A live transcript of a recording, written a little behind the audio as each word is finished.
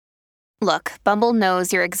Look, Bumble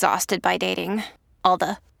knows you're exhausted by dating. All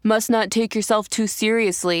the must not take yourself too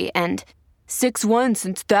seriously and 6'1"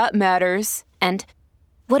 since that matters. And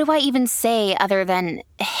what do I even say other than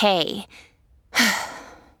hey?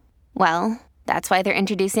 Well, that's why they're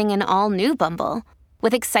introducing an all-new Bumble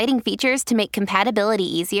with exciting features to make compatibility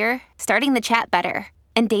easier, starting the chat better,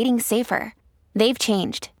 and dating safer. They've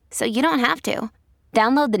changed, so you don't have to.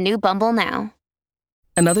 Download the new Bumble now.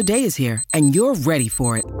 Another day is here, and you're ready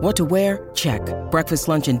for it. What to wear? Check. Breakfast,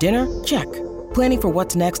 lunch, and dinner? Check. Planning for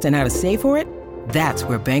what's next and how to save for it? That's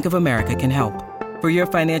where Bank of America can help. For your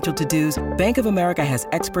financial to-dos, Bank of America has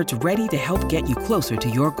experts ready to help get you closer to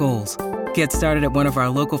your goals. Get started at one of our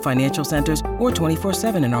local financial centers or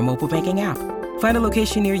 24/7 in our mobile banking app. Find a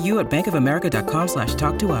location near you at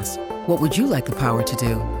bankofamerica.com/talktous. What would you like the power to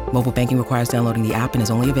do? Mobile banking requires downloading the app and is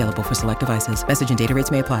only available for select devices. Message and data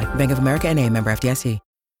rates may apply. Bank of America N.A., member FDIC.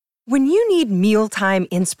 When you need mealtime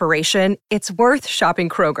inspiration, it's worth shopping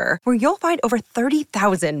Kroger, where you'll find over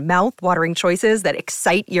 30,000 mouth-watering choices that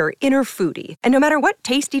excite your inner foodie. And no matter what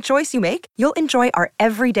tasty choice you make, you'll enjoy our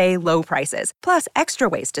everyday low prices, plus extra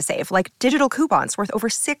ways to save, like digital coupons worth over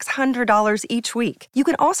 $600 each week. You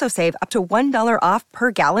can also save up to $1 off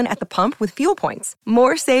per gallon at the pump with fuel points.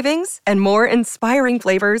 More savings and more inspiring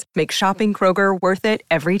flavors make shopping Kroger worth it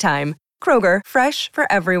every time. Kroger, fresh for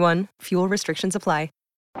everyone. Fuel restrictions apply.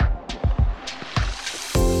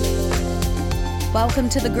 Welcome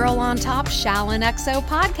to the Girl on Top Shallon XO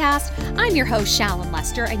podcast. I'm your host, Shallon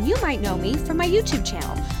Lester, and you might know me from my YouTube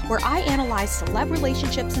channel, where I analyze celeb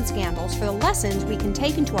relationships and scandals for the lessons we can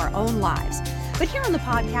take into our own lives. But here on the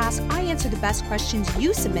podcast, I answer the best questions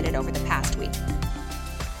you submitted over the past week.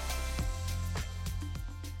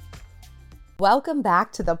 Welcome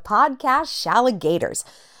back to the podcast, Shalligators.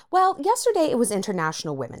 Well, yesterday it was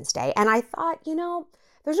International Women's Day, and I thought,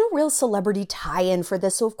 there's no real celebrity tie-in for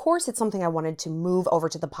this, so of course it's something I wanted to move over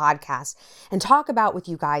to the podcast and talk about with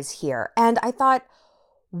you guys here. And I thought,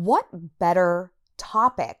 what better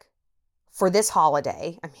topic for this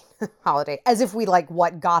holiday? Holiday, as if we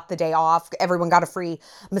got the day off, everyone got a free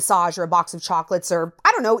massage or a box of chocolates or,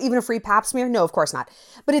 I don't know, even a free pap smear? No, of course not.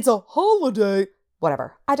 But it's a holiday.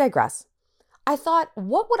 Whatever, I digress. I thought,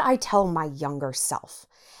 what would I tell my younger self?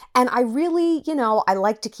 And I really, I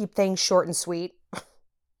like to keep things short and sweet.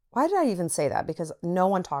 Why did I even say that? Because no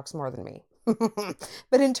one talks more than me.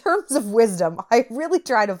 But in terms of wisdom, I really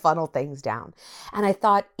try to funnel things down. And I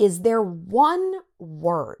thought, is there one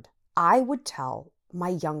word I would tell my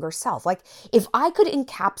younger self? Like, if I could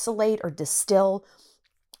encapsulate or distill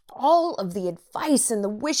all of the advice and the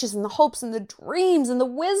wishes and the hopes and the dreams and the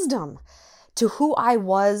wisdom to who I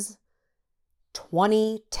was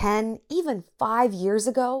 20, 10, even 5 years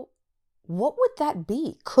ago, what would that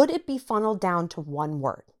be? Could it be funneled down to one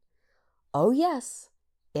word? Oh yes,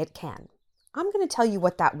 it can. I'm going to tell you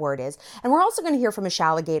what that word is. And we're also going to hear from a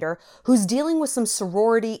Shalligator who's dealing with some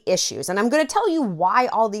sorority issues. And I'm going to tell you why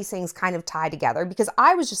all these things kind of tie together, because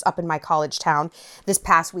I was just up in my college town this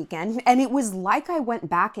past weekend, and it was like I went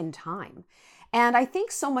back in time. And I think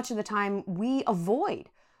so much of the time we avoid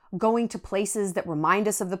going to places that remind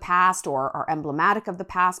us of the past or are emblematic of the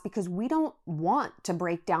past because we don't want to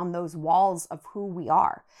break down those walls of who we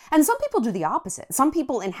are. And some people do the opposite. Some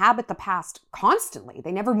people inhabit the past constantly.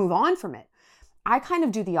 They never move on from it. I kind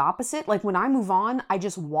of do the opposite. Like when I move on, I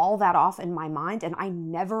just wall that off in my mind and I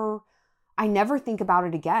never think about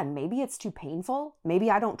it again. Maybe it's too painful.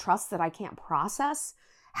 Maybe I don't trust that I can't process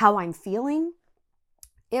how I'm feeling.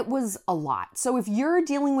 It was a lot. So if you're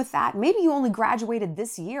dealing with that, maybe you only graduated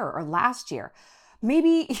this year or last year.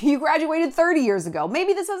 Maybe you graduated 30 years ago.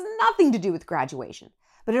 Maybe this has nothing to do with graduation.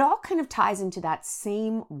 But it all kind of ties into that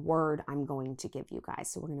same word I'm going to give you guys.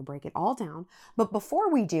 So we're going to break it all down. But before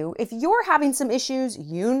we do, if you're having some issues,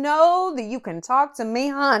 you know that you can talk to me,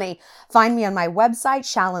 honey. Find me on my website,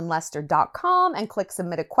 shallonlester.com, and click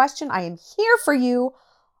submit a question. I am here for you.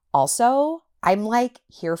 Also, I'm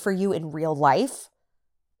here for you in real life.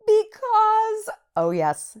 Because, oh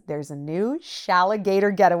yes, there's a new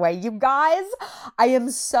Shalligator getaway. You guys, I am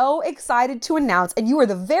so excited to announce, and you are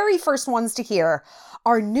the very first ones to hear,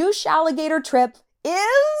 our new Shalligator trip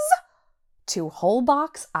is to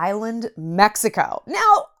Holbox Island, Mexico.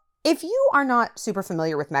 Now, if you are not super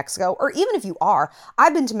familiar with Mexico, or even if you are,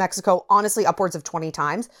 I've been to Mexico, honestly, upwards of 20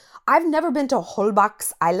 times. I've never been to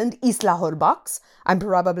Holbox Island, Isla Holbox. I'm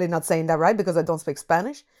probably not saying that right because I don't speak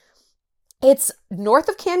Spanish. It's north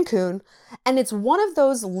of Cancun, and it's one of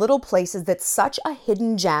those little places that's such a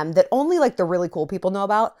hidden gem that only like the really cool people know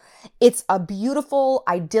about. It's a beautiful,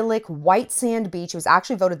 idyllic white sand beach. It was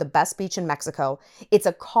actually voted the best beach in Mexico. It's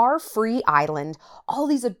a car-free island. All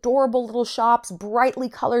these adorable little shops, brightly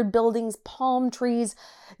colored buildings, palm trees.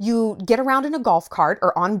 You get around in a golf cart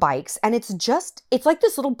or on bikes, and it's like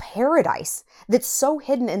this little paradise that's so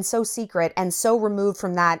hidden and so secret and so removed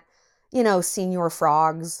from that, Señor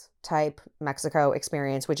Frogs type Mexico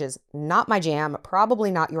experience, which is not my jam,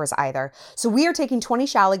 probably not yours either. So we are taking 20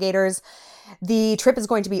 Shaligators. The trip is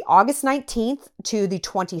going to be August 19th to the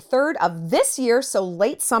 23rd of this year, so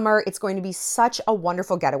late summer. It's going to be such a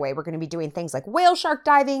wonderful getaway. We're going to be doing things like whale shark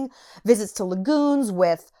diving, visits to lagoons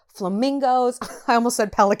with flamingos. I almost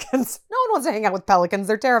said pelicans. No one wants to hang out with pelicans.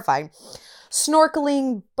 They're terrifying.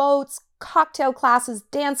 Snorkeling, boats, cocktail classes,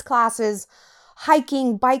 dance classes,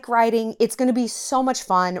 hiking, bike riding. It's going to be so much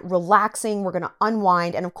fun, relaxing. We're going to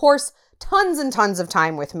unwind. And of course, tons and tons of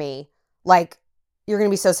time with me. Like, you're going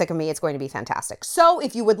to be so sick of me. It's going to be fantastic. So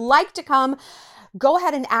if you would like to come, go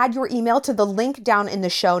ahead and add your email to the link down in the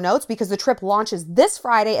show notes, because the trip launches this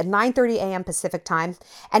Friday at 9:30 a.m. Pacific time.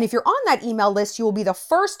 And if you're on that email list, you will be the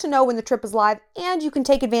first to know when the trip is live, and you can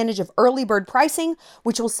take advantage of early bird pricing,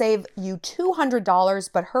 which will save you $200.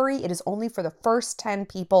 But hurry, it is only for the first 10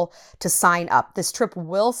 people to sign up. This trip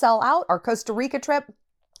will sell out. Our Costa Rica trip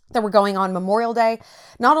that we're going on Memorial Day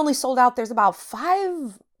not only sold out, there's about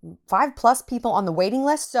five plus people on the waiting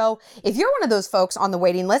list. So if you're one of those folks on the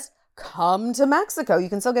waiting list, come to Mexico. You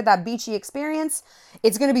can still get that beachy experience.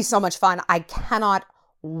 It's going to be so much fun. I cannot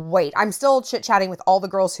wait. I'm still chit-chatting with all the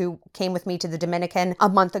girls who came with me to the Dominican a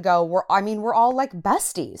month ago. We're all like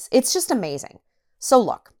besties. It's just amazing. So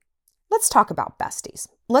look, let's talk about besties.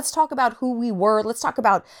 Let's talk about who we were. Let's talk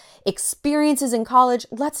about experiences in college.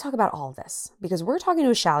 Let's talk about all this, because we're talking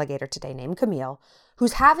to a Shaligator today named Camille,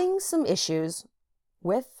 who's having some issues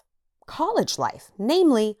with college life,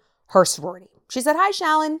 namely her sorority. She said, "Hi,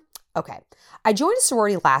 Shalyn. Okay, I joined a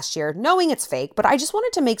sorority last year knowing it's fake, but I just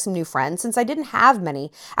wanted to make some new friends since I didn't have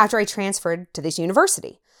many after I transferred to this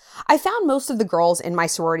university. I found most of the girls in my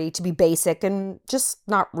sorority to be basic and just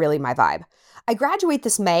not really my vibe. I graduate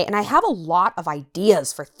this May and I have a lot of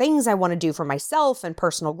ideas for things I want to do for myself and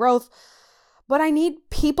personal growth, but I need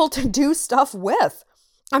people to do stuff with.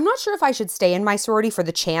 I'm not sure if I should stay in my sorority for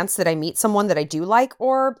the chance that I meet someone that I do like,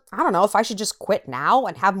 or I don't know if I should just quit now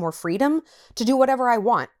and have more freedom to do whatever I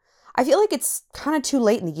want. I feel like it's kind of too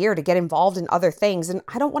late in the year to get involved in other things, and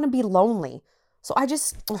I don't want to be lonely. So I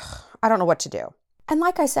don't know what to do." And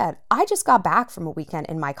like I said, I just got back from a weekend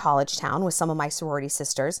in my college town with some of my sorority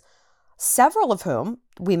sisters, several of whom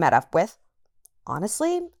we met up with.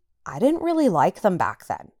 Honestly, I didn't really like them back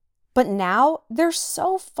then. But now they're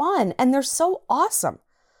so fun and they're so awesome.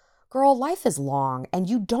 Girl, life is long and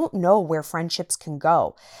you don't know where friendships can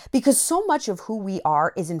go, because so much of who we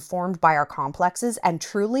are is informed by our complexes and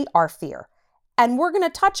truly our fear. And we're going to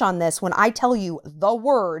touch on this when I tell you the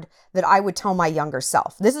word that I would tell my younger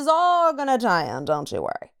self. This is all going to tie in, don't you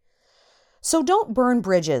worry. So don't burn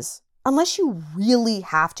bridges unless you really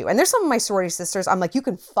have to. And there's some of my sorority sisters, I'm like, you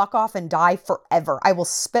can fuck off and die forever. I will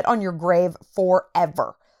spit on your grave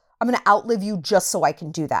forever. I'm going to outlive you just so I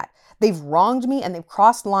can do that. They've wronged me and they've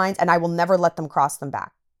crossed lines and I will never let them cross them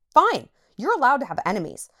back. Fine, you're allowed to have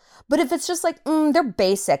enemies. But if it's just like, they're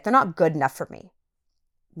basic, they're not good enough for me.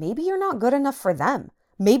 Maybe you're not good enough for them.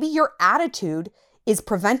 Maybe your attitude is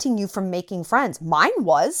preventing you from making friends. Mine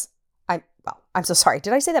was. I'm so sorry.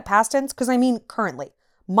 Did I say that past tense? Because I mean currently.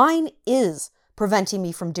 Mine is preventing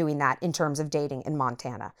me from doing that in terms of dating in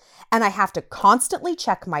Montana. And I have to constantly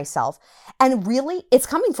check myself. And really, it's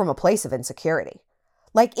coming from a place of insecurity.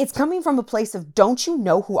 Like, it's coming from a place of, don't you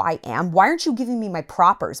know who I am? Why aren't you giving me my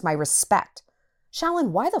propers, my respect? Shalyn,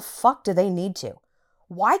 why the fuck do they need to?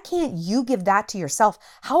 Why can't you give that to yourself?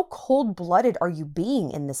 How cold-blooded are you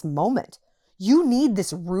being in this moment? You need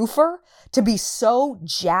this roofer to be so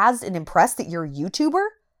jazzed and impressed that you're a YouTuber?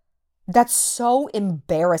 That's so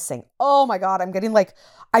embarrassing. Oh my God, I'm getting like,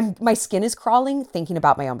 my skin is crawling thinking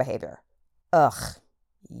about my own behavior. Ugh,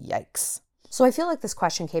 yikes. So I feel like this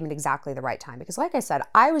question came at exactly the right time because, like I said,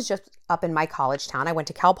 I was just up in my college town. I went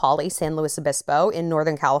to Cal Poly, San Luis Obispo in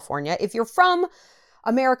Northern California. If you're from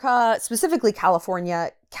America, specifically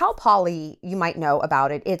California, Cal Poly, you might know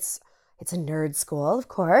about it. It's a nerd school, of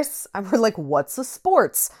course. We're like, what's a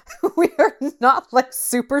sports? We are not like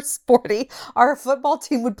super sporty. Our football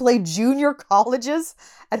team would play junior colleges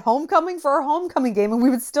at homecoming for our homecoming game and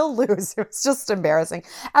we would still lose. It was just embarrassing.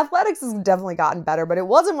 Athletics has definitely gotten better, but it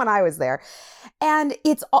wasn't when I was there. And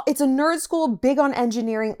it's a nerd school, big on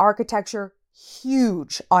engineering, architecture,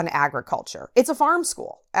 huge on agriculture. It's a farm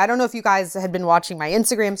school. I don't know if you guys had been watching my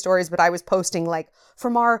Instagram stories, but I was posting like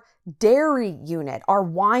from our dairy unit, our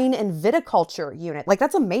wine and viticulture unit. Like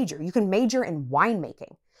that's a major. You can major in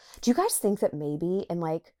winemaking. Do you guys think that maybe in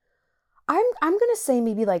like, I'm going to say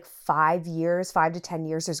maybe like 5 to 10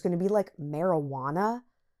 years, there's going to be like marijuana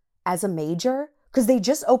as a major? Because they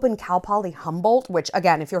just opened Cal Poly Humboldt, which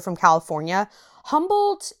again, if you're from California,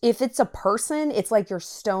 Humboldt, if it's a person, it's like your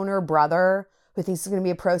stoner brother who thinks he's going to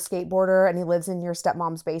be a pro skateboarder and he lives in your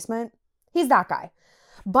stepmom's basement. He's that guy.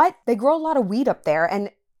 But they grow a lot of weed up there. And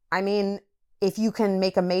I mean, if you can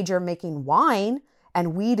make a major making wine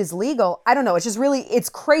and weed is legal, I don't know. It's just really, it's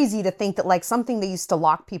crazy to think that like something they used to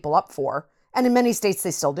lock people up for, and in many states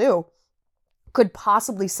they still do, could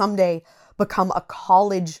possibly someday become a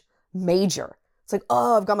college major. It's like,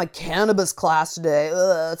 oh, I've got my cannabis class today.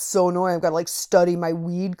 Ugh, it's so annoying. I've got to like study my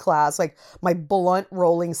weed class, like my blunt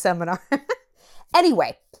rolling seminar.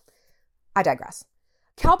 Anyway, I digress.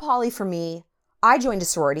 Cal Poly for me, I joined a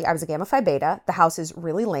sorority. I was a Gamma Phi Beta. The house is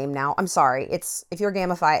really lame now. I'm sorry. If you're a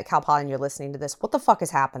Gamma Phi at Cal Poly and you're listening to this, what the fuck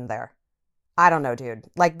has happened there? I don't know, dude.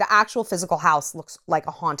 Like the actual physical house looks like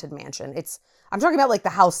a haunted mansion. I'm talking about like the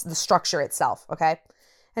house, the structure itself. Okay.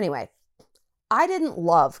 Anyway, I didn't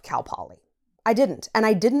love Cal Poly. I didn't. And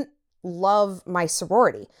I didn't love my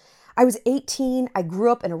sorority. I was 18. I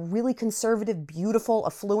grew up in a really conservative, beautiful,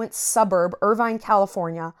 affluent suburb, Irvine,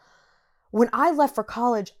 California. When I left for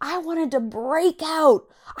college, I wanted to break out.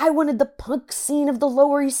 I wanted the punk scene of the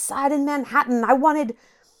Lower East Side in Manhattan. I wanted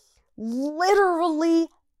literally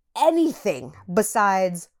anything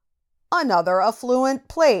besides another affluent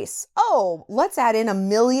place. Oh, let's add in 1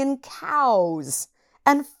 million cows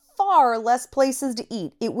and far less places to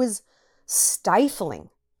eat. It was stifling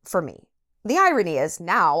for me. The irony is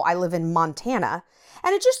now I live in Montana,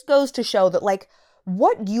 and it just goes to show that like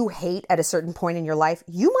what you hate at a certain point in your life,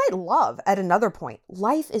 you might love at another point.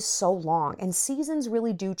 Life is so long and seasons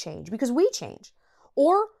really do change because we change.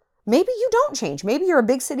 Or maybe you don't change. Maybe you're a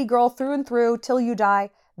big city girl through and through till you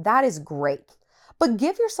die. That is great. But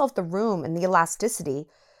give yourself the room and the elasticity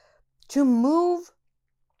to move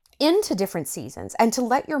into different seasons and to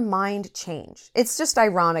let your mind change. It's just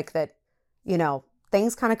ironic that, you know,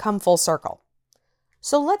 things kind of come full circle.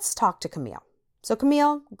 So let's talk to Camille. So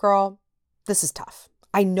Camille, girl, this is tough.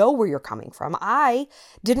 I know where you're coming from. I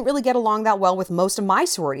didn't really get along that well with most of my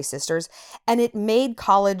sorority sisters, and it made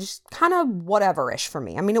college kind of whatever-ish for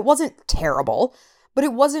me. I mean, it wasn't terrible, but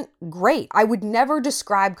it wasn't great. I would never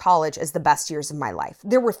describe college as the best years of my life.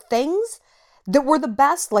 There were things that were the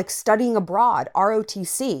best, like studying abroad,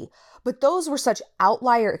 ROTC, but those were such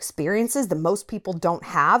outlier experiences that most people don't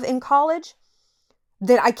have in college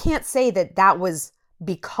that I can't say that that was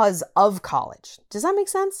because of college. Does that make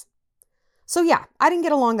sense? So yeah, I didn't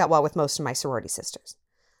get along that well with most of my sorority sisters.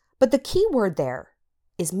 But the key word there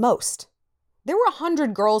is most. There were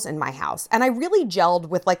 100 girls in my house, and I really gelled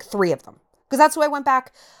with like 3 of them, because that's who I went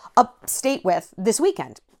back upstate with this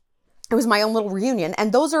weekend. It was my own little reunion,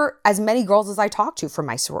 and those are as many girls as I talked to from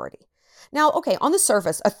my sorority. Now, okay, on the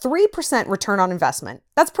surface, a 3% return on investment,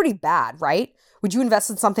 that's pretty bad, right? Would you invest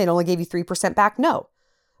in something that only gave you 3% back? No.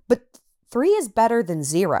 But 3 is better than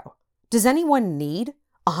 0. Does anyone need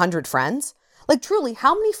 100 friends? Like truly,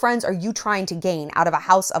 how many friends are you trying to gain out of a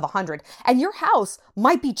house of 100? And your house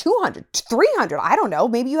might be 200, 300, I don't know.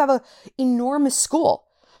 Maybe you have an enormous school.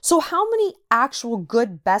 So how many actual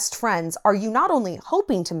good best friends are you not only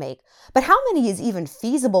hoping to make, but how many is even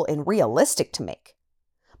feasible and realistic to make?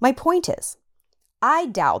 My point is, I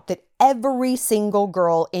doubt that every single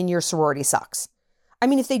girl in your sorority sucks. I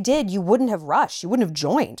mean, if they did, you wouldn't have rushed. You wouldn't have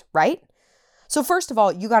joined, right? So first of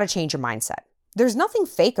all, you got to change your mindset. There's nothing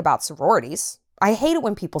fake about sororities. I hate it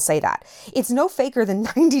when people say that. It's no faker than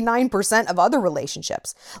 99% of other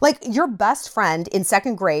relationships. Like your best friend in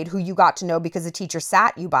 2nd grade who you got to know because the teacher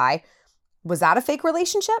sat you by, was that a fake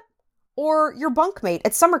relationship? Or your bunkmate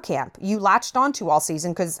at summer camp you latched onto all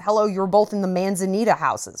season because, hello, you were both in the Manzanita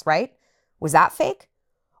houses, right? Was that fake?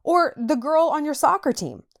 Or the girl on your soccer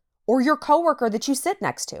team? Or your coworker that you sit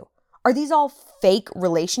next to? Are these all fake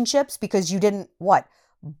relationships because you didn't,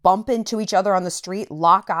 bump into each other on the street,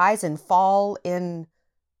 lock eyes, and fall in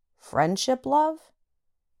friendship love?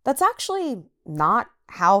 That's actually not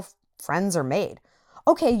how friends are made.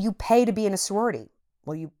 Okay, you pay to be in a sorority.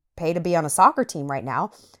 Well, you pay to be on a soccer team right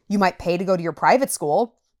now. You might pay to go to your private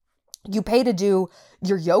school. You pay to do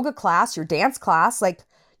your yoga class, your dance class. Like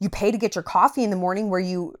you pay to get your coffee in the morning where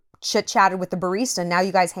you chit-chatted with the barista and now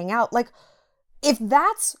you guys hang out. Like if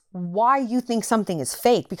that's why you think something is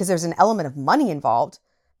fake because there's an element of money involved,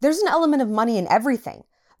 there's an element of money in everything.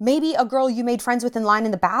 Maybe a girl you made friends with in line in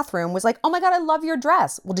the bathroom was like, oh my God, I love your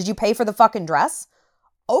dress. Well, did you pay for the fucking dress?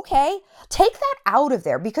 Okay, take that out of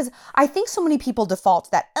there, because I think so many people default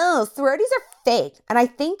to that, oh, sororities are fake. And I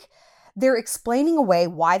think they're explaining away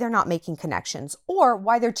why they're not making connections or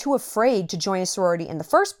why they're too afraid to join a sorority in the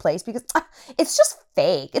first place, because it's just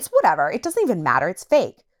fake. It's whatever. It doesn't even matter. It's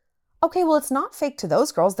fake. Okay, well, it's not fake to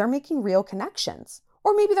those girls. They're making real connections.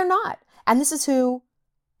 Or maybe they're not. And this is who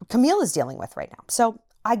Camille is dealing with right now. So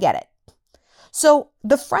I get it. So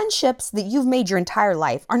the friendships that you've made your entire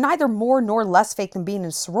life are neither more nor less fake than being in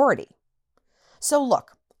a sorority. So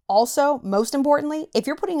look, also, most importantly, if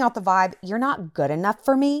you're putting out the vibe, you're not good enough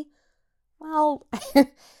for me, well,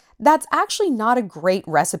 that's actually not a great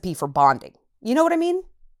recipe for bonding. You know what I mean?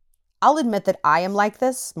 I'll admit that I am like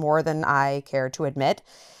this more than I care to admit,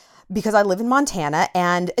 because I live in Montana,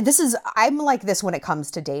 and I'm like this when it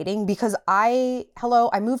comes to dating, because I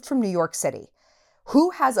moved from New York City.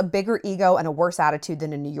 Who has a bigger ego and a worse attitude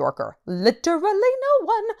than a New Yorker? Literally no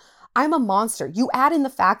one. I'm a monster. You add in the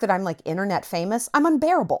fact that I'm like internet famous, I'm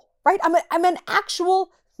unbearable, right? I'm an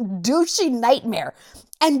actual douchey nightmare.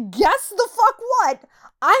 And guess the fuck what?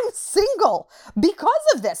 I'm single because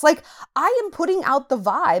of this. Like, I am putting out the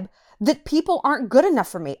vibe that people aren't good enough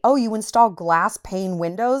for me. Oh, you install glass pane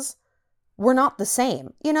windows? We're not the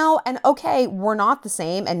same, and okay, we're not the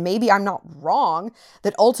same. And maybe I'm not wrong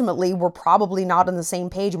that ultimately we're probably not on the same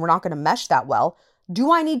page and we're not going to mesh that well.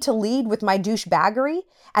 Do I need to lead with my douchebaggery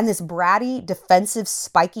and this bratty, defensive,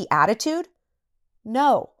 spiky attitude?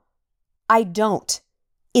 No, I don't.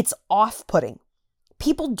 It's off-putting.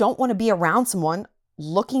 People don't want to be around someone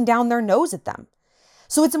looking down their nose at them.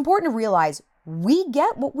 So it's important to realize we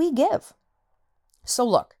get what we give. So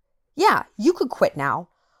look, yeah, you could quit now.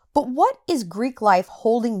 But what is Greek life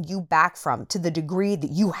holding you back from to the degree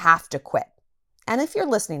that you have to quit? And if you're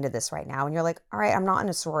listening to this right now and you're like, all right, I'm not in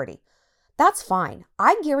a sorority, that's fine.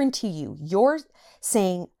 I guarantee you're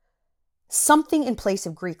saying something in place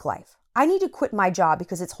of Greek life. I need to quit my job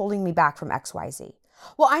because it's holding me back from XYZ.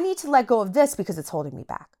 Well, I need to let go of this because it's holding me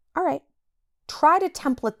back. All right, try to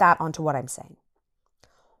template that onto what I'm saying.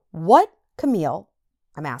 What, Camille,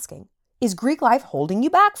 I'm asking, is Greek life holding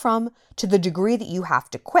you back from to the degree that you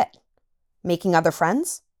have to quit? Making other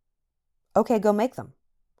friends? Okay, go make them.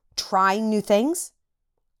 Trying new things?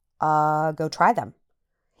 Go try them.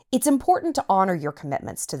 It's important to honor your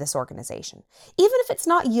commitments to this organization. Even if it's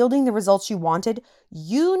not yielding the results you wanted,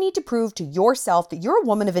 you need to prove to yourself that you're a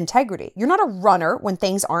woman of integrity. You're not a runner when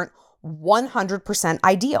things aren't 100%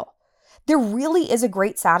 ideal. There really is a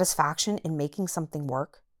great satisfaction in making something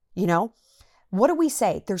work, What do we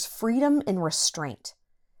say? There's freedom in restraint.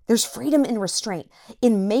 There's freedom in restraint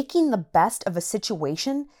in making the best of a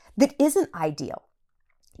situation that isn't ideal.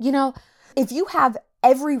 If you have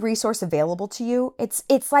every resource available to you,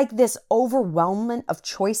 it's like this overwhelmment of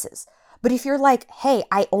choices. But if you're like, hey,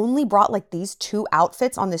 I only brought like these 2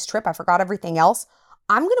 outfits on this trip, I forgot everything else,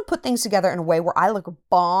 I'm going to put things together in a way where I look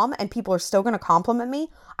bomb and people are still going to compliment me.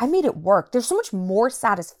 I made it work. There's so much more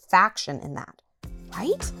satisfaction in that,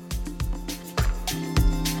 right?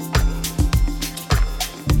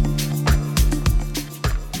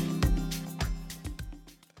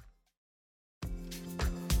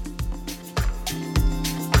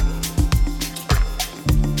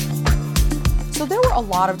 So there were a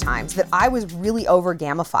lot of times that I was really over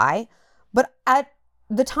Gamma Phi, but at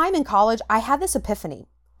the time in college, I had this epiphany.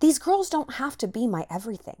 These girls don't have to be my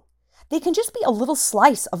everything. They can just be a little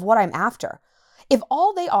slice of what I'm after. If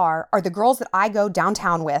all they are the girls that I go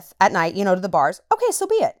downtown with at night, to the bars, okay, so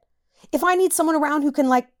be it. If I need someone around who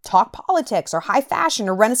can talk politics or high fashion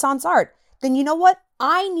or Renaissance art, then you know what?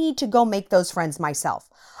 I need to go make those friends myself.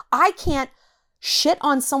 I can't shit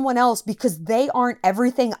on someone else because they aren't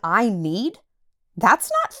everything I need.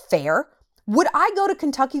 That's not fair. Would I go to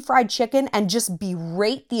Kentucky Fried Chicken and just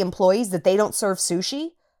berate the employees that they don't serve sushi?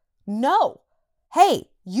 No. Hey,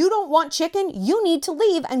 you don't want chicken? You need to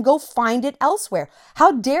leave and go find it elsewhere.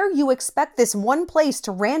 How dare you expect this one place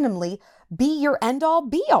to randomly be your end-all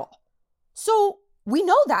be-all? So we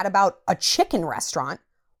know that about a chicken restaurant.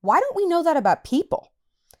 Why don't we know that about people?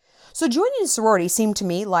 So joining a sorority seemed to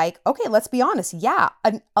me like, okay, let's be honest. Yeah,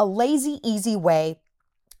 a lazy, easy way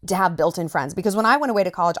to have built-in friends. Because when I went away to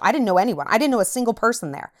college, I didn't know anyone. I didn't know a single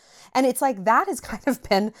person there. And it's like that has kind of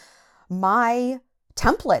been my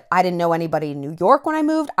template. I didn't know anybody in New York when I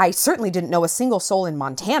moved. I certainly didn't know a single soul in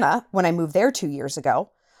Montana when I moved there 2 years ago.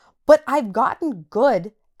 But I've gotten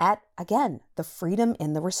good at, again, the freedom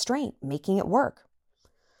in the restraint, making it work.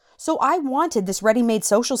 So I wanted this ready-made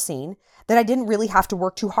social scene that I didn't really have to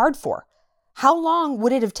work too hard for. How long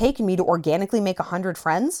would it have taken me to organically make 100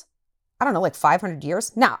 friends? I don't know, like 500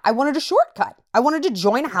 years. Now, I wanted a shortcut. I wanted to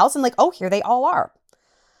join a house and like, oh, here they all are.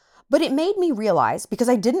 But it made me realize, because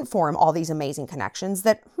I didn't form all these amazing connections,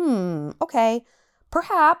 that, okay,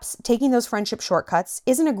 perhaps taking those friendship shortcuts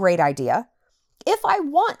isn't a great idea if I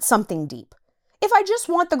want something deep. If I just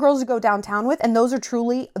want the girls to go downtown with, and those are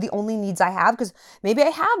truly the only needs I have, because maybe I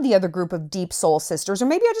have the other group of deep soul sisters, or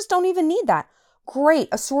maybe I just don't even need that. Great,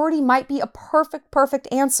 a sorority might be a perfect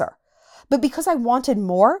answer. But because I wanted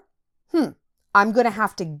more, I'm going to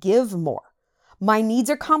have to give more. My needs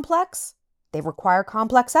are complex. They require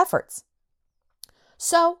complex efforts.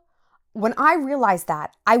 So when I realized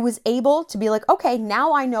that, I was able to be like, okay,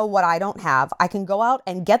 now I know what I don't have. I can go out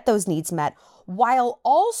and get those needs met while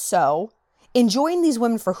also enjoying these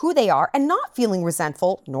women for who they are and not feeling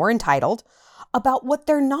resentful nor entitled about what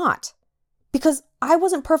they're not. Because I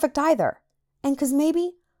wasn't perfect either. And because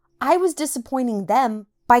maybe I was disappointing them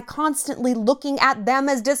by constantly looking at them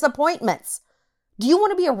as disappointments. Do you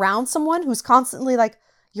want to be around someone who's constantly like,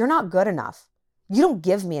 you're not good enough. You don't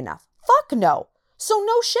give me enough. Fuck no. So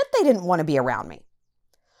no shit they didn't want to be around me.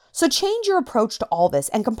 So change your approach to all this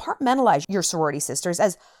and compartmentalize your sorority sisters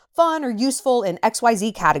as fun or useful in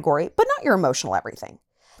XYZ category, but not your emotional everything.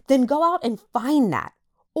 Then go out and find that.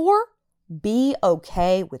 Or be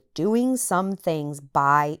okay with doing some things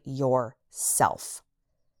by yourself.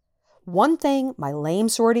 One thing my lame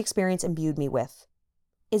sorority experience imbued me with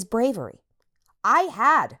is bravery. I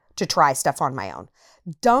had to try stuff on my own.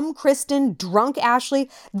 Dumb Kristen, drunk Ashley,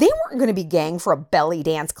 they weren't going to be gang for a belly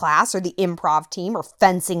dance class or the improv team or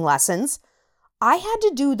fencing lessons. I had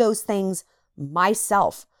to do those things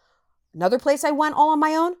myself. Another place I went all on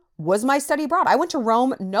my own was my study abroad. I went to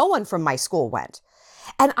Rome. No one from my school went.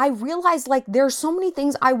 And I realized like there's so many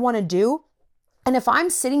things I want to do. And if I'm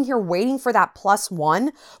sitting here waiting for that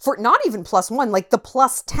 +1, for not even +1, like the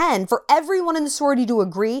 +10, for everyone in the sorority to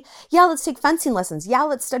agree, yeah, let's take fencing lessons. Yeah,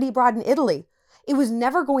 let's study abroad in Italy. It was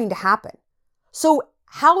never going to happen. So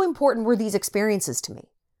how important were these experiences to me?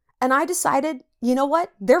 And I decided, you know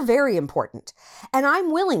what? They're very important. And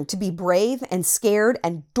I'm willing to be brave and scared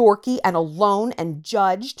and dorky and alone and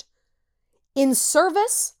judged in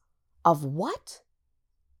service of what?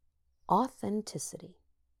 Authenticity.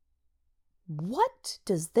 What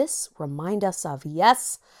does this remind us of?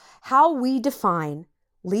 Yes, how we define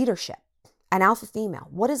leadership. An alpha female.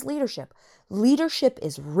 What is leadership? Leadership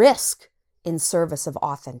is risk in service of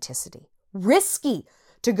authenticity. Risky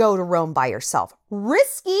to go to Rome by yourself.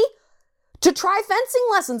 Risky to try fencing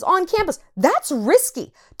lessons on campus. That's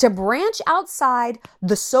risky to branch outside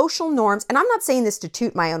the social norms. And I'm not saying this to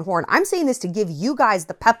toot my own horn. I'm saying this to give you guys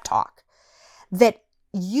the pep talk that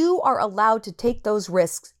you are allowed to take those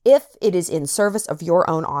risks if it is in service of your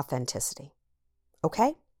own authenticity.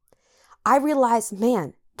 Okay? I realized,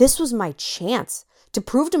 man, this was my chance to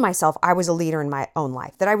prove to myself I was a leader in my own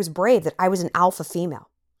life, that I was brave, that I was an alpha female.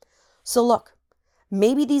 So look,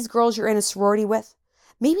 maybe these girls you're in a sorority with,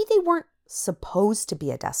 maybe they weren't supposed to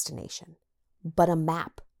be a destination, but a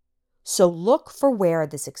map. So look for where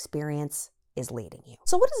this experience is leading you.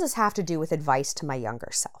 So what does this have to do with advice to my younger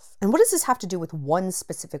self? And what does this have to do with one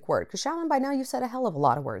specific word? Because Shalyn, by now you've said a hell of a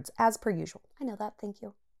lot of words, as per usual. I know that, thank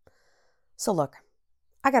you. So look,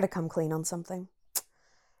 I gotta come clean on something.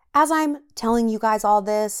 As I'm telling you guys all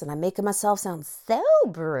this and I'm making myself sound so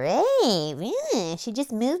brave, she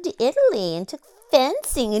just moved to Italy and took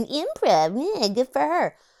fencing and improv, good for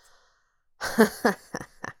her.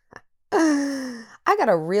 I got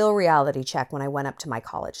a real reality check when I went up to my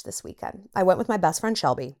college this weekend. I went with my best friend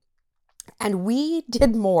Shelby, and we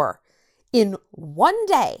did more in one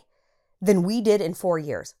day than we did in 4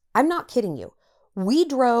 years. I'm not kidding you. We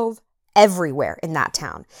drove everywhere in that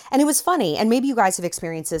town. And it was funny, and maybe you guys have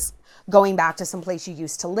experienced this going back to some place you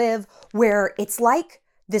used to live, where it's like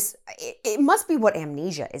this, it must be what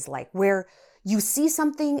amnesia is like, where you see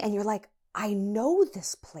something and you're like, I know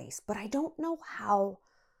this place, but I don't know how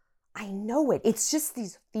I know it. It's just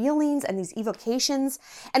these feelings and these evocations.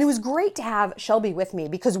 And it was great to have Shelby with me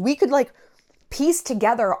because we could like piece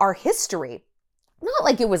together our history. Not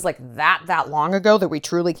like it was like that long ago that we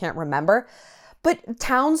truly can't remember, but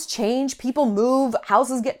towns change, people move,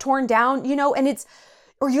 houses get torn down, and it's,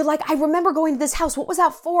 or you're like, I remember going to this house. What was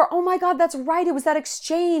that for? Oh my God, that's right. It was that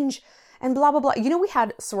exchange and blah, blah, blah. We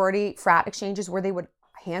had sorority frat exchanges where they would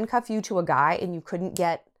handcuff you to a guy and you couldn't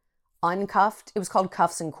get uncuffed. It was called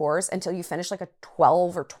cuffs and cores until you finished like a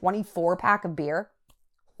 12 or 24 pack of beer.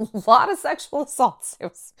 A lot of sexual assaults. It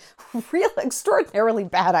was real extraordinarily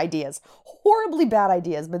bad ideas, horribly bad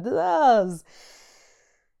ideas, but those,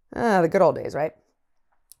 the good old days, right?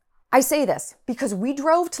 I say this because we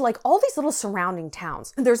drove to like all these little surrounding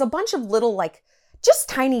towns. There's a bunch of little like just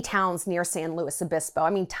tiny towns near San Luis Obispo. I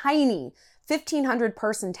mean, tiny 1,500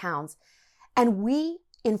 person towns. And we,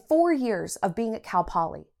 in 4 years of being at Cal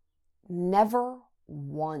Poly, never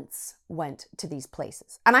once went to these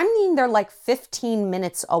places. And I mean, they're like 15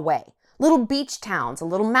 minutes away. Little beach towns, a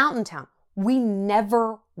little mountain town. We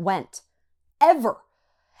never went, ever.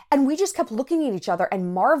 And we just kept looking at each other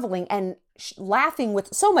and marveling and laughing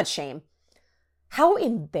with so much shame. How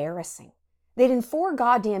embarrassing that in 4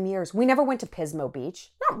 goddamn years, we never went to Pismo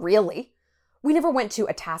Beach. Not really. We never went to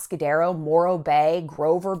Atascadero, Morro Bay,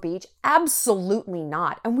 Grover Beach. Absolutely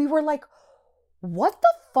not. And we were like, what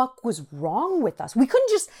the fuck was wrong with us? We couldn't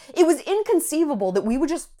just, it was inconceivable that we would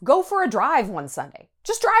just go for a drive one Sunday.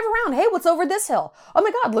 Just drive around. Hey, what's over this hill? Oh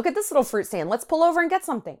my God, look at this little fruit stand. Let's pull over and get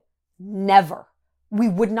something. Never. We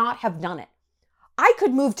would not have done it. I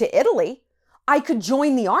could move to Italy. I could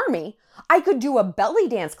join the army. I could do a belly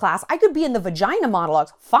dance class. I could be in the vagina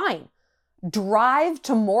monologues. Fine. Drive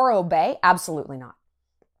to Morro Bay? Absolutely not.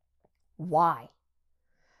 Why?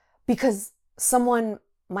 Because someone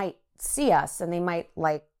might see us and they might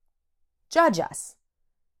judge us.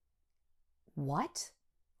 What?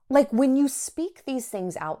 Like when you speak these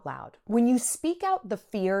things out loud, when you speak out the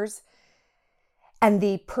fears and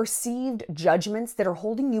the perceived judgments that are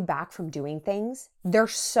holding you back from doing things, they're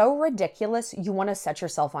so ridiculous, you want to set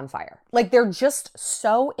yourself on fire. Like they're just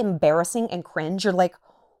so embarrassing and cringe. You're like,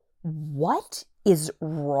 what is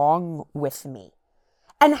wrong with me?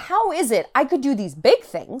 And how is it I could do these big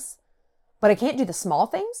things, but I can't do the small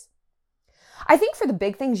things? I think for the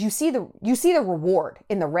big things, you see the reward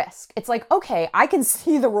in the risk. It's like, okay, I can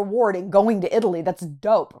see the reward in going to Italy. That's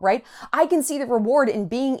dope, right? I can see the reward in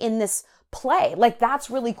being in this play. Like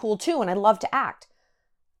that's really cool too. And I love to act.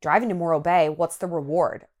 Driving to Morro Bay, what's the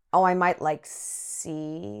reward? Oh, I might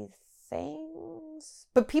see things,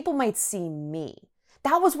 but people might see me.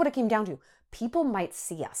 That was what it came down to. People might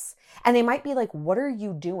see us and they might be like, what are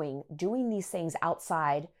you doing these things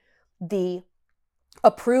outside the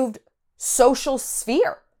approved social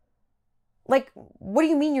sphere? Like, what do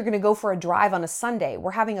you mean you're going to go for a drive on a Sunday?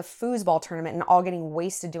 We're having a foosball tournament and all getting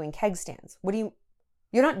wasted doing keg stands.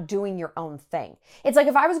 You're not doing your own thing. It's like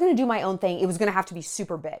if I was going to do my own thing, it was going to have to be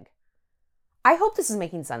super big. I hope this is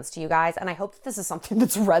making sense to you guys. And I hope that this is something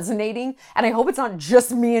that's resonating. And I hope it's not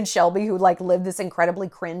just me and Shelby who lived this incredibly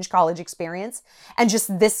cringe college experience and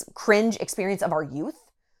just this cringe experience of our youth.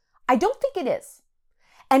 I don't think it is.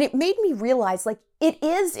 And it made me realize it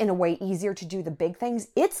is in a way easier to do the big things.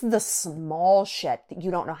 It's the small shit that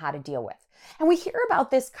you don't know how to deal with. And we hear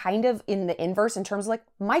about this kind of in the inverse in terms of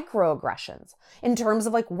microaggressions, in terms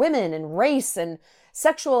of women and race and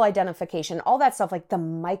sexual identification, all that stuff, the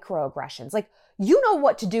microaggressions. You know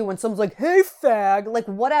what to do when someone's like, hey, fag,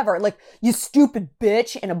 whatever, you stupid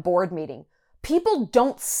bitch in a board meeting. People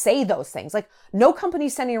don't say those things. No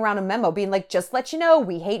company's sending around a memo being just let you know,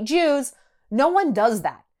 we hate Jews. No one does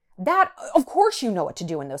that. That, of course, you know what to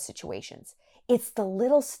do in those situations. It's the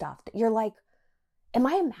little stuff that you're like, am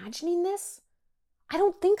I imagining this? I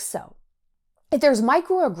don't think so. If there's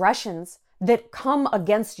microaggressions that come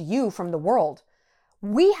against you from the world,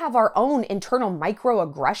 we have our own internal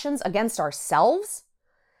microaggressions against ourselves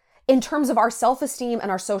in terms of our self-esteem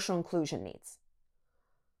and our social inclusion needs.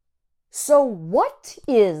 So what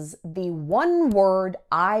is the one word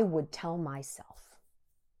I would tell myself?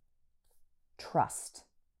 Trust.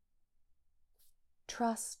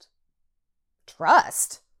 Trust.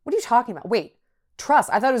 Trust? What are you talking about? Wait, trust.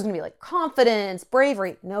 I thought it was going to be confidence,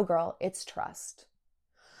 bravery. No, girl, it's trust.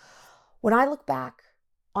 When I look back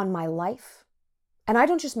on my life, and I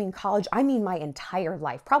don't just mean college, I mean my entire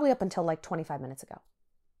life, probably up until 25 minutes ago,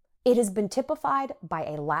 it has been typified by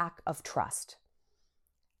a lack of trust.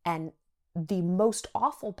 And the most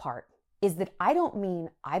awful part is that I don't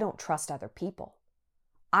mean I don't trust other people.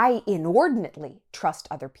 I inordinately trust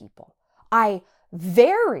other people. I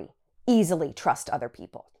very easily trust other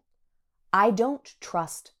people. I don't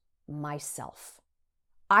trust myself.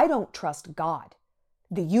 I don't trust God,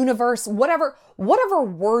 the universe, whatever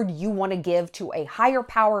word you want to give to a higher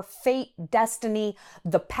power, fate, destiny,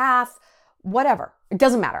 the path, whatever. It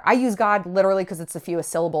doesn't matter. I use God literally because it's the fewest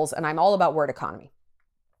syllables and I'm all about word economy.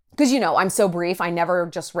 Because I'm so brief. I never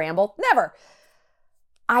just ramble. Never.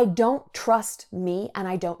 I don't trust me and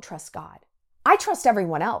I don't trust God. I trust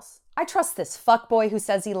everyone else. I trust this fuckboy who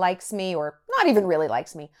says he likes me or not even really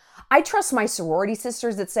likes me. I trust my sorority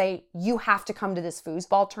sisters that say, you have to come to this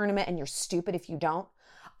foosball tournament and you're stupid if you don't.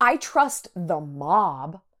 I trust the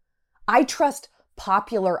mob. I trust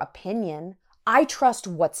popular opinion. I trust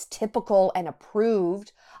what's typical and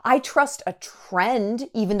approved. I trust a trend,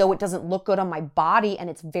 even though it doesn't look good on my body and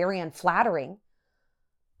it's very unflattering.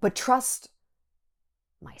 But trust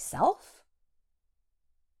myself?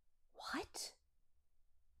 What?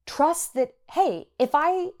 Trust that, hey, if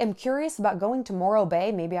I am curious about going to Morro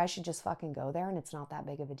Bay, maybe I should just fucking go there and it's not that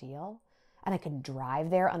big of a deal. And I can drive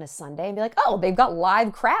there on a Sunday and be like, oh, they've got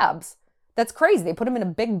live crabs. That's crazy. They put them in a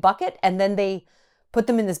big bucket and then they put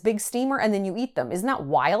them in this big steamer and then you eat them. Isn't that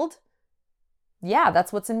wild? Yeah,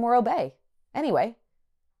 that's what's in Morro Bay. Anyway,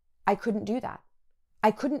 I couldn't do that.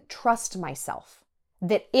 I couldn't trust myself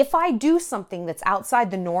that if I do something that's outside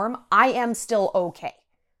the norm, I am still okay.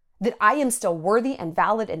 That I am still worthy and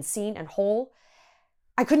valid and seen and whole.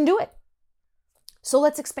 I couldn't do it. So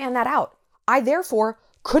let's expand that out. I therefore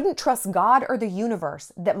couldn't trust God or the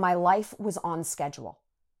universe that my life was on schedule.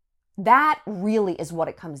 That really is what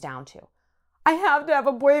it comes down to. I have to have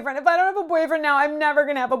a boyfriend. If I don't have a boyfriend now, I'm never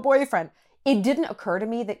going to have a boyfriend. It didn't occur to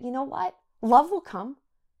me that, you know what? Love will come.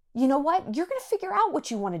 You know what? You're going to figure out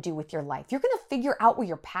what you want to do with your life. You're going to figure out what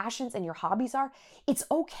your passions and your hobbies are. It's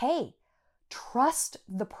okay. Trust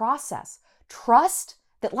the process. Trust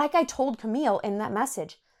that, like I told Camille in that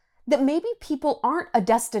message, that maybe people aren't a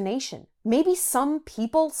destination. Maybe some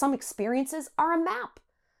people, some experiences are a map.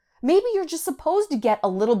 Maybe you're just supposed to get a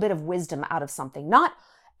little bit of wisdom out of something, not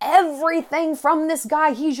everything from this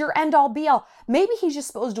guy. He's your end all be all. Maybe he's just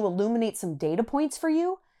supposed to illuminate some data points for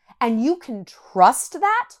you, and you can trust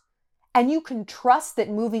that, and you can trust that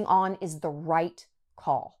moving on is the right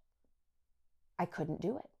call. I couldn't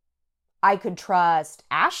do it. I could trust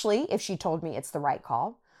Ashley if she told me it's the right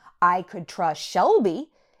call. I could trust Shelby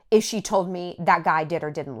if she told me that guy did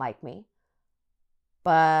or didn't like me.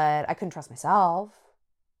 But I couldn't trust myself.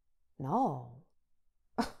 No.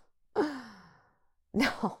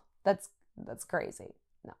 No, that's crazy.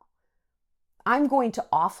 No. I'm going to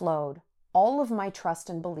offload all of my trust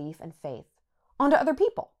and belief and faith onto other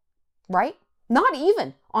people, right? Not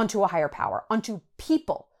even onto a higher power, onto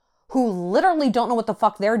people who literally don't know what the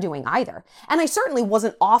fuck they're doing either. And I certainly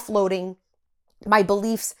wasn't offloading my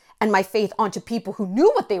beliefs and my faith onto people who knew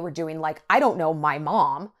what they were doing, like, I don't know, my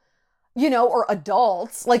mom, or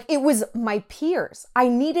adults. Like, it was my peers. I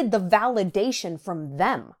needed the validation from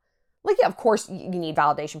them. Like, yeah, of course, you need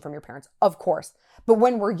validation from your parents, of course. But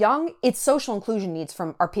when we're young, it's social inclusion needs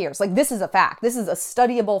from our peers. Like, this is a fact. This is a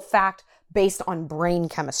studyable fact based on brain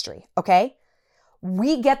chemistry, okay?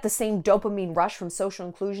 We get the same dopamine rush from social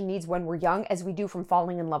inclusion needs when we're young as we do from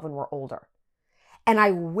falling in love when we're older. And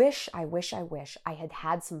I wish I had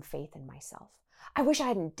had some faith in myself. I wish I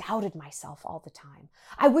hadn't doubted myself all the time.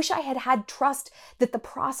 I wish I had had trust that the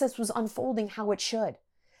process was unfolding how it should.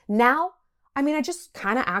 Now, I just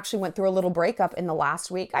kind of actually went through a little breakup in the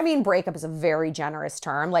last week. Breakup is a very generous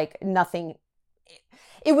term. Like, nothing,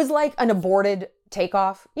 it was like an aborted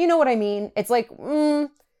takeoff. You know what I mean? It's like,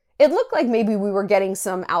 it looked like maybe we were getting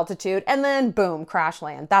some altitude and then boom, crash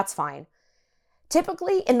land. That's fine.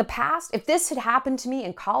 Typically, in the past, if this had happened to me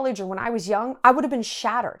in college or when I was young, I would have been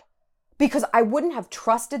shattered because I wouldn't have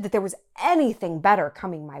trusted that there was anything better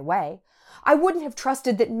coming my way. I wouldn't have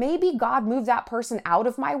trusted that maybe God moved that person out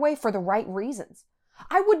of my way for the right reasons.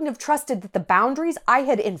 I wouldn't have trusted that the boundaries I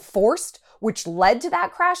had enforced, which led to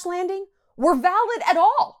that crash landing, were valid at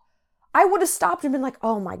all. I would have stopped and been like,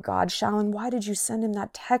 oh my God, Shallon, why did you send him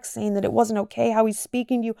that text saying that it wasn't okay how he's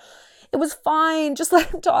speaking to you? It was fine. Just let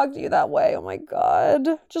him talk to you that way. Oh my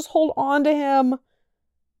God, just hold on to him.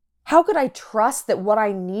 How could I trust that what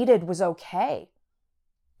I needed was okay?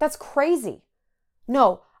 That's crazy.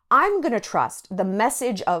 No, I'm going to trust the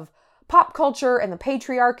message of pop culture and the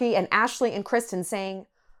patriarchy and Ashley and Kristen saying,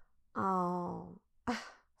 oh,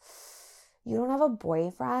 you don't have a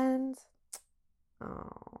boyfriend?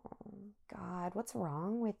 Oh, God, what's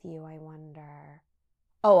wrong with you, I wonder?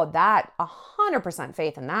 Oh, that 100%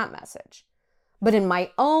 faith in that message. But in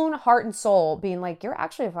my own heart and soul, being like, you're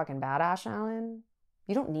actually a fucking badass, Alan.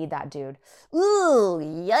 You don't need that dude. Ooh,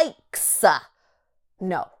 yikes.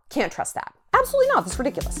 No, can't trust that. Absolutely not. That's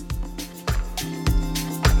ridiculous.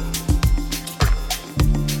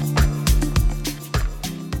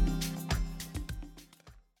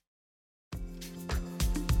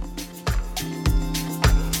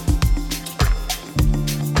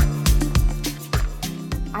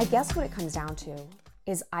 I guess what it comes down to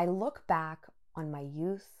is I look back on my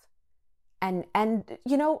youth and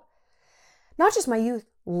not just my youth,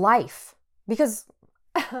 life, because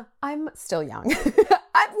I'm still young.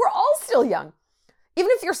 We're all still young. Even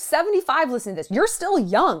if you're 75 listening to this, you're still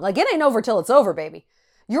young. Like, it ain't over till it's over, baby.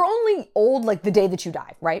 You're only old like the day that you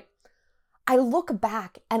die, right? I look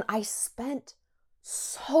back and I spent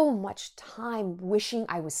so much time wishing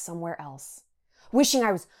I was somewhere else, wishing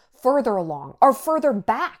I was further along or further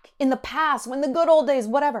back in the past when the good old days,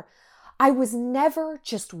 whatever. I was never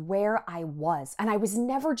just where I was, and I was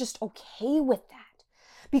never just okay with that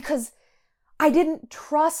because I didn't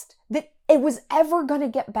trust that it was ever going to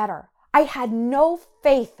get better. I had no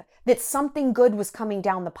faith that something good was coming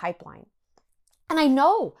down the pipeline. And I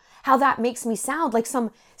know how that makes me sound like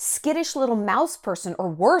some skittish little mouse person, or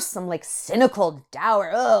worse, some like cynical,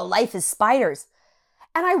 dour, oh, life is spiders.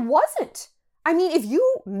 And I wasn't. I mean, if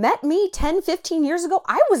you met me 10, 15 years ago,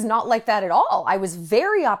 I was not like that at all. I was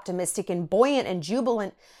very optimistic and buoyant and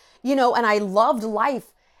jubilant, and I loved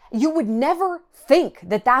life. You would never think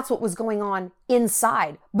that that's what was going on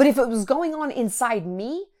inside. But if it was going on inside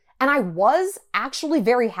me and I was actually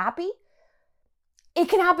very happy, it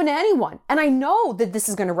can happen to anyone. And I know that this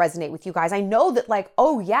is going to resonate with you guys. I know that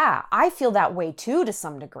oh yeah, I feel that way too to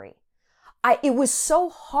some degree. It was so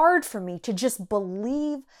hard for me to just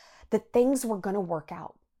believe that things were going to work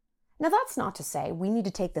out. Now, that's not to say we need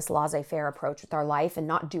to take this laissez-faire approach with our life and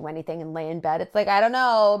not do anything and lay in bed. It's like, I don't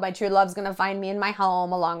know, my true love's going to find me in my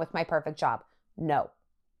home along with my perfect job. No.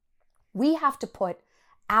 We have to put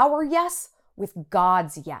our yes with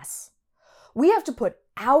God's yes. We have to put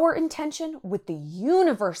our intention with the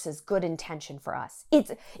universe's good intention for us.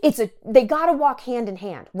 They got to walk hand in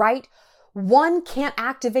hand, right? One can't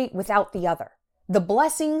activate without the other. The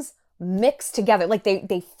blessings mix together, like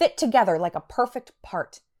they fit together like a perfect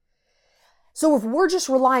part. So if we're just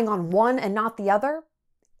relying on one and not the other,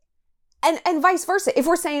 and vice versa, if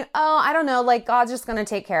we're saying, oh, I don't know, God's just going to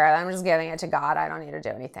take care of it. I'm just giving it to God. I don't need to do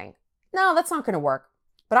anything. No, that's not going to work.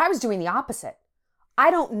 But I was doing the opposite. I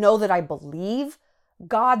don't know that I believe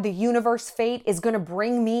God, the universe, fate is going to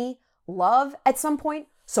bring me love at some point.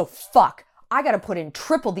 So fuck, I got to put in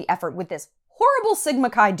triple the effort with this horrible Sigma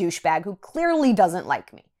Chi douchebag who clearly doesn't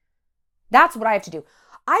like me. That's what I have to do.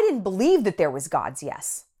 I didn't believe that there was God's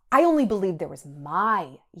yes. I only believed there was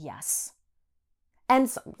my yes. And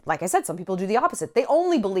like I said, some people do the opposite. They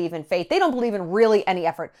only believe in faith. They don't believe in really any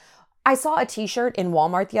effort. I saw a t-shirt in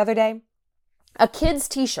Walmart the other day, a kid's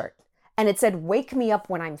t-shirt, and it said, "Wake me up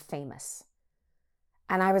when I'm famous."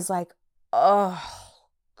 And I was like, oh,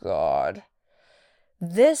 God.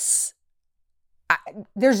 There's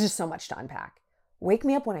just so much to unpack. Wake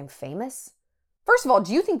me up when I'm famous? First of all,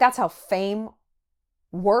 do you think that's how fame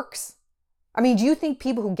works? I mean, do you think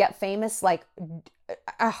people who get famous,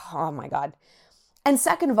 oh my God. And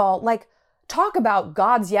second of all, talk about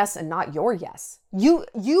God's yes and not your yes.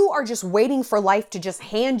 You are just waiting for life to just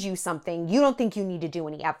hand you something. You don't think you need to do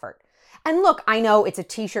any effort. And look, I know it's a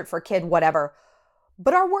t-shirt for a kid, whatever,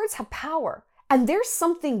 but our words have power. And there's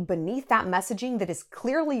something beneath that messaging that is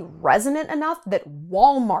clearly resonant enough that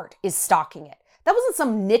Walmart is stocking it. That wasn't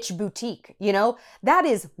some niche boutique, That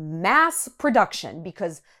is mass production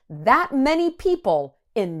because that many people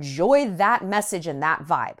enjoy that message and that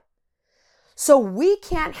vibe. So we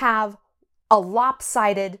can't have a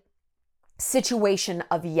lopsided situation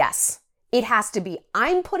of yes. It has to be,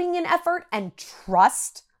 I'm putting in effort and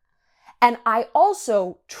trust. And I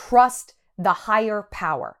also trust the higher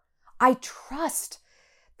power. I trust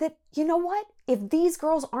that, you know what? If these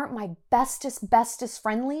girls aren't my bestest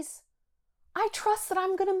friendlies, I trust that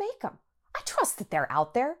I'm going to make them. I trust that they're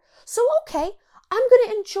out there. So, okay, I'm going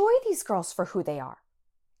to enjoy these girls for who they are.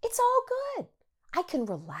 It's all good. I can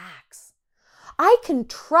relax. I can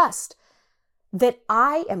trust that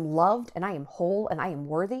I am loved and I am whole and I am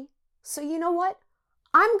worthy. So you know what?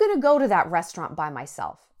 I'm going to go to that restaurant by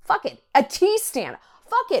myself. Fuck it. A tea stand.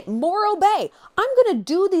 Fuck it. Morro Bay. I'm going to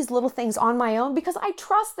do these little things on my own because I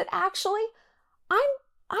trust that actually I'm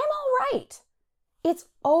all right. It's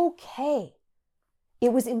okay.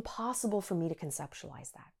 It was impossible for me to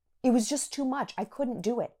conceptualize that. It was just too much. I couldn't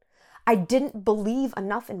do it. I didn't believe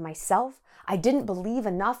enough in myself. I didn't believe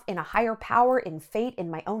enough in a higher power, in fate, in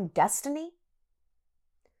my own destiny.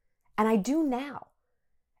 And I do now.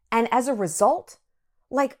 And as a result,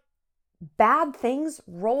 bad things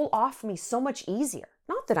roll off me so much easier.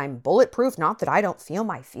 Not that I'm bulletproof, not that I don't feel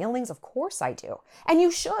my feelings. Of course I do. And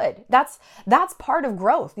you should. That's part of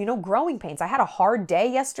growth, growing pains. I had a hard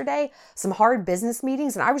day yesterday, some hard business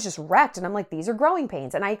meetings, and I was just wrecked. And I'm like, these are growing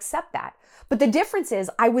pains. And I accept that. But the difference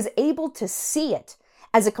is I was able to see it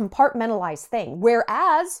as a compartmentalized thing.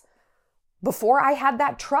 Whereas before I had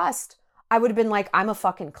that trust, I would have been like, I'm a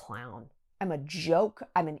fucking clown. I'm a joke.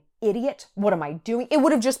 I'm an idiot. What am I doing? It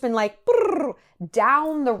would have just been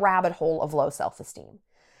down the rabbit hole of low self-esteem.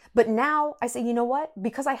 But now I say, you know what?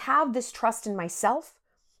 Because I have this trust in myself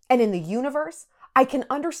and in the universe, I can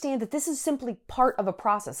understand that this is simply part of a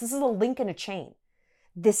process. This is a link in a chain.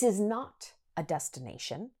 This is not a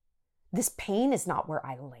destination. This pain is not where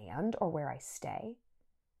I land or where I stay.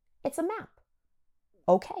 It's a map.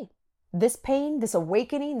 Okay, This pain, this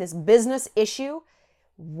awakening, this business issue,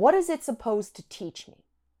 what is it supposed to teach me?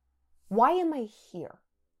 Why am I here?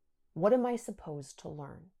 What am I supposed to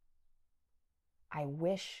learn? I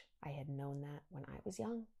wish I had known that when I was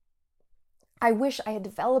young. I wish I had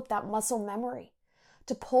developed that muscle memory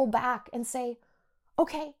to pull back and say,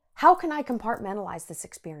 okay, how can I compartmentalize this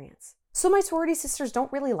experience? So my sorority sisters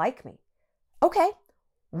don't really like me. Okay,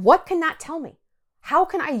 what can that tell me? How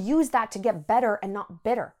can I use that to get better and not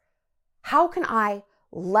bitter? How can I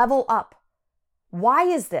level up? Why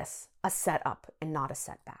is this a setup and not a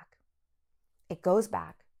setback? It goes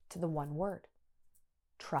back to the one word,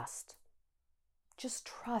 trust. Just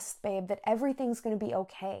trust, babe, that everything's going to be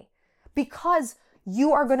okay because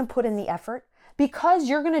you are going to put in the effort, because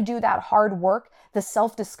you're going to do that hard work, the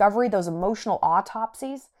self-discovery, those emotional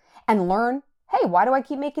autopsies, and learn, hey, why do I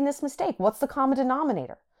keep making this mistake? What's the common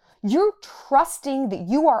denominator? You're trusting that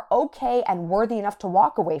you are okay and worthy enough to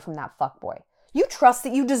walk away from that fuckboy. You trust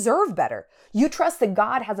that you deserve better. You trust that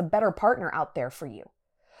God has a better partner out there for you.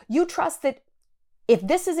 You trust that if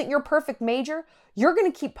this isn't your perfect major, you're going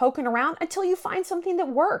to keep poking around until you find something that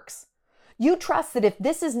works. You trust that if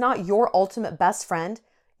this is not your ultimate best friend,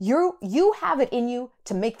 you have it in you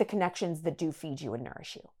to make the connections that do feed you and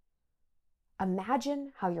nourish you.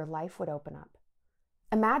 Imagine how your life would open up.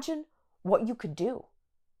 Imagine what you could do.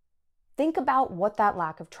 Think about what that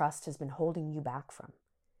lack of trust has been holding you back from.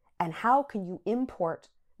 And how can you import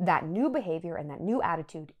that new behavior and that new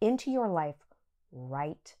attitude into your life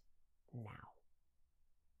right now?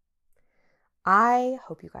 I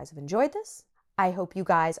hope you guys have enjoyed this. I hope you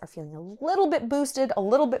guys are feeling a little bit boosted, a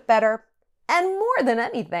little bit better. And more than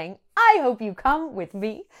anything, I hope you come with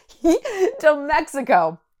me to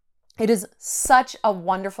Mexico. It is such a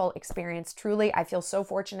wonderful experience. Truly, I feel so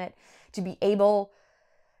fortunate to be able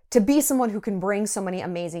to be someone who can bring so many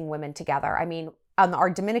amazing women together. I mean, on our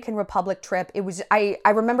Dominican Republic trip, I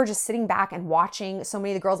remember just sitting back and watching so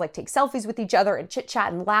many of the girls like take selfies with each other and chit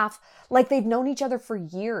chat and laugh like they've known each other for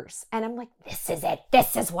years. And I'm like, this is it.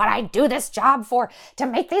 This is what I do this job for, to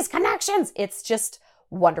make these connections. It's just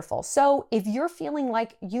wonderful. So if you're feeling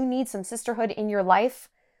like you need some sisterhood in your life,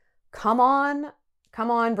 come on,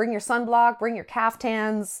 bring your sunblock, bring your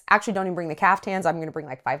caftans. Actually, don't even bring the caftans. I'm going to bring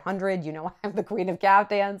like 500. You know, I'm the queen of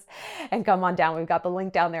caftans. And come on down. We've got the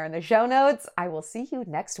link down there in the show notes. I will see you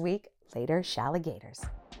next week. Later, Shalligators.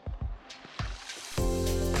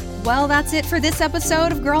 Well, that's it for this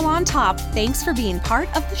episode of Girl on Top. Thanks for being part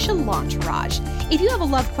of the Shalantourage. If you have a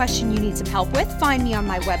love question you need some help with, find me on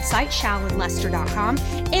my website, ShallonLester.com,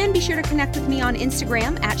 and be sure to connect with me on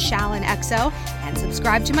Instagram at ShallonXO and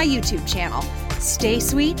subscribe to my YouTube channel. Stay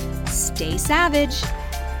sweet, stay savage.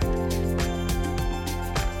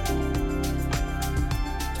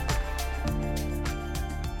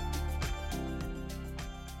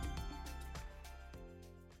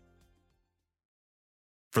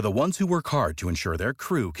 For the ones who work hard to ensure their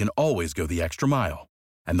crew can always go the extra mile,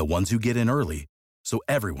 and the ones who get in early so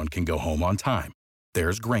everyone can go home on time,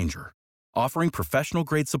 there's Grainger, offering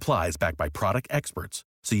professional-grade supplies backed by product experts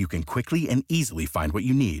so you can quickly and easily find what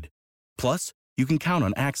you need. Plus, you can count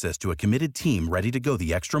on access to a committed team ready to go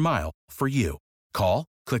the extra mile for you. Call,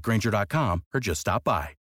 click Grainger.com, or just stop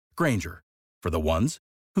by. Grainger, for the ones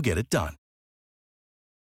who get it done.